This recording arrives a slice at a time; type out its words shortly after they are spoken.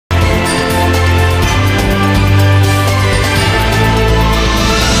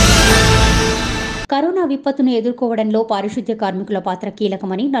Corona విపత్తును ఎదుర్కోవడంలో పారిశుద్ధ్య కార్మికుల పాత్ర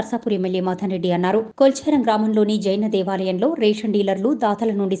కీలకమని నర్సాపూర్ ఎమ్మెల్యే మదన్ రెడ్డి అన్నారు. కొల్చారం గ్రామంలోని జైన దేవాలయంలో రేషన్ డీలర్లు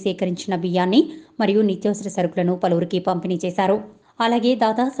దాతల నుండి సేకరించిన బియ్యాన్ని మరియు నిత్యావసర సరుకులను పలువురికి పంపిణీ చేశారు. అలాగే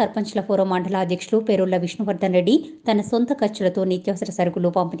దాత సర్పంచ్ల ఫోరం మండల అధ్యక్షులు పేరుళ్ల విష్ణువర్ధన్ రెడ్డి తన సొంత ఖర్చులతో నిత్యావసర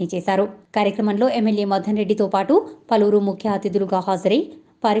సరుకులు పంపిణీ చేశారు. కార్యక్రమంలో ఎమ్మెల్యే మదన్ రెడ్డితో పాటు పలువురు ముఖ్య అతిథులుగా హాజరై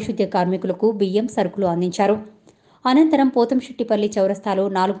పారిశుద్ధ్య కార్మికులకు బియ్యం సరుకులు అందించారు. అనంతరం పోతంశెట్టిపల్లి చౌరస్తాలో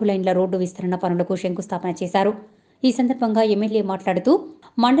 4 లైన్ల రోడ్డు విస్తరణ పనులకు శంకుస్థాపన చేశారు. ఈ సందర్భంగా ఎమ్మెల్యే మాట్లాడుతూ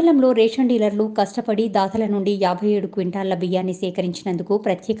మండలంలో రేషన్ డీలర్లు కష్టపడి దాతల నుండి 57 క్వింటాళ్ల బియ్యాన్ని సేకరించినందుకు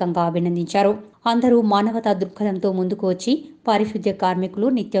ప్రత్యేకంగా అభినందించారు. అందరూ మానవతా దృక్పథంతో ముందుకు వచ్చి పారిశుద్ధ్య కార్మికులు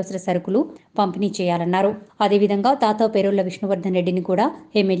నిత్యావసర సరుకులు పంపిణీ చేయాలన్నారు. అదేవిధంగా దాత పేరుళ్ల విష్ణువర్ధన్ రెడ్డిని కూడా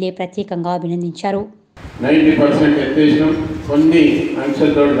ఎమ్మెల్యే ప్రత్యేకంగా అభినందించారు. 90% ఎత్తేసినాం, కొన్ని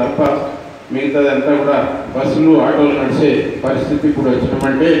అంశాలతో తప్ప మిగతాదంతా కూడా బస్సులు ఆటోలు నడిచే పరిస్థితి ఇప్పుడు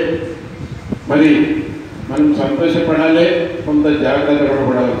వచ్చినామంటే మరి మనం సంతోషపడాలి, కొంత జాగ్రత్త కూడా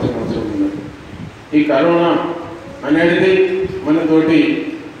పడాల్సిన అవసరం ఉన్నది. ఈ కరోనా అనేది మనతోటి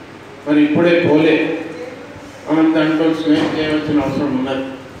మరి ఇప్పుడే పోలే, మనం దాంట్లో స్నేహం చేయవలసిన అవసరం ఉన్నది.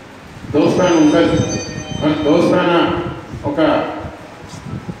 దోస్తాన ఉండదు, మన దోస్తాన ఒక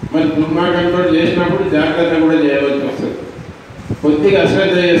మరి దుర్మార్గంతో చేసినప్పుడు జాగ్రత్త కూడా చేయవలసి వస్తుంది. కొద్దిగా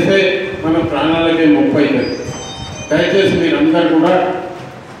అశ్రద్ధ చేస్తే మన ప్రాణాలకే ముప్పు అవుతుంది. దయచేసి మీరందరూ కూడా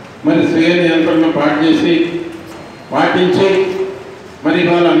మరి స్వీయ నియంత్రణ పాటించి మరి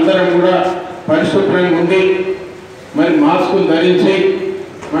వాళ్ళందరం కూడా పరిశుభ్రంగా ఉండి మరి మాస్కులు ధరించి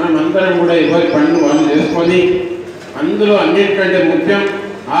మనం అందరం కూడా ఎవరి పనులు వాళ్ళు చేసుకొని, అందులో అన్నిటికంటే ముఖ్యం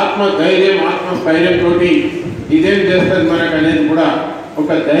ఆత్మధైర్యం, ఆత్మస్థైర్యంతో ఇదేం చేస్తుంది మనకు అనేది కూడా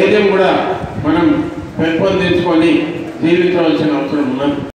ఒక ధైర్యం కూడా మనం పెంపొందించుకొని జీవించవలసిన అవసరం ఉన్నది.